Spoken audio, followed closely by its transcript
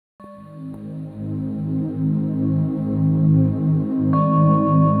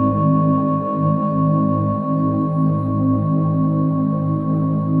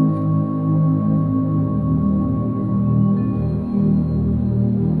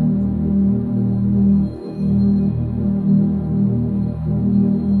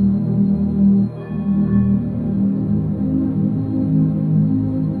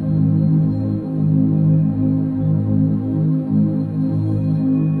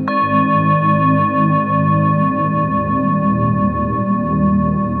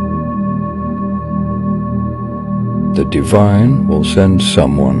divine will send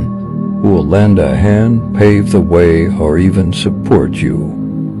someone who will lend a hand, pave the way, or even support you.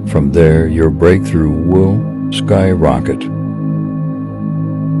 From there, your breakthrough will skyrocket.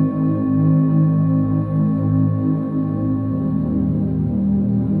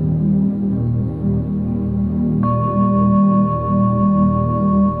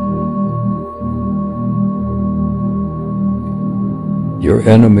 Your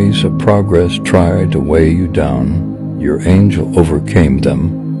enemies of progress tried to weigh you down. Your angel overcame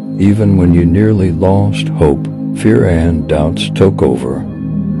them. Even when you nearly lost hope, fear and doubts took over.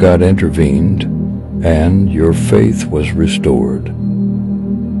 God intervened, and your faith was restored.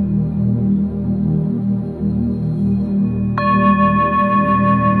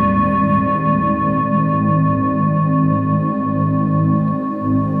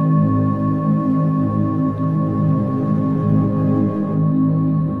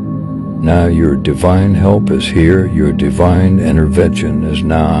 Now your divine help is here, your divine intervention is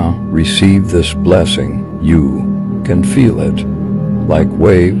now. Receive this blessing. You can feel it, like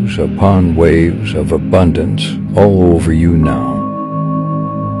waves upon waves of abundance all over you now.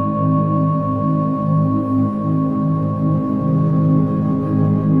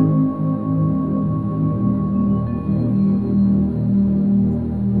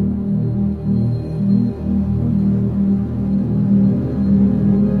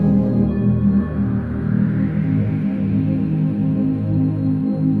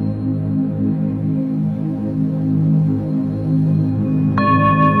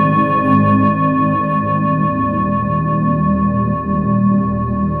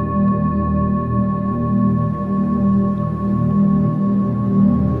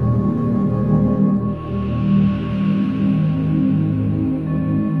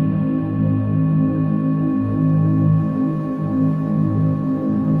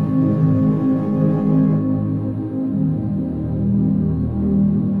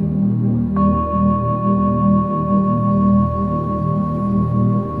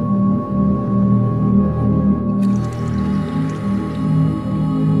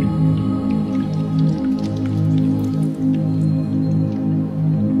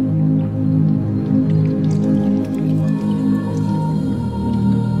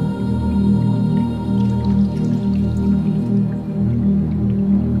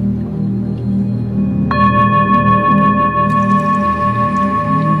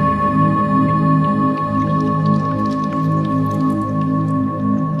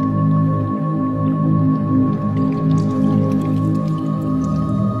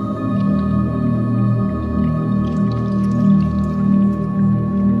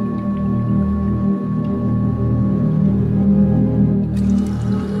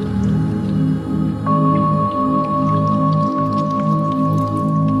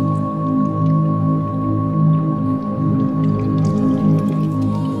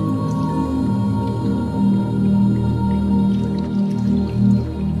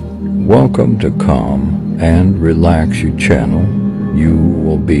 Welcome to Calm and Relax You channel. You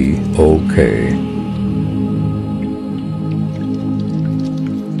will be okay.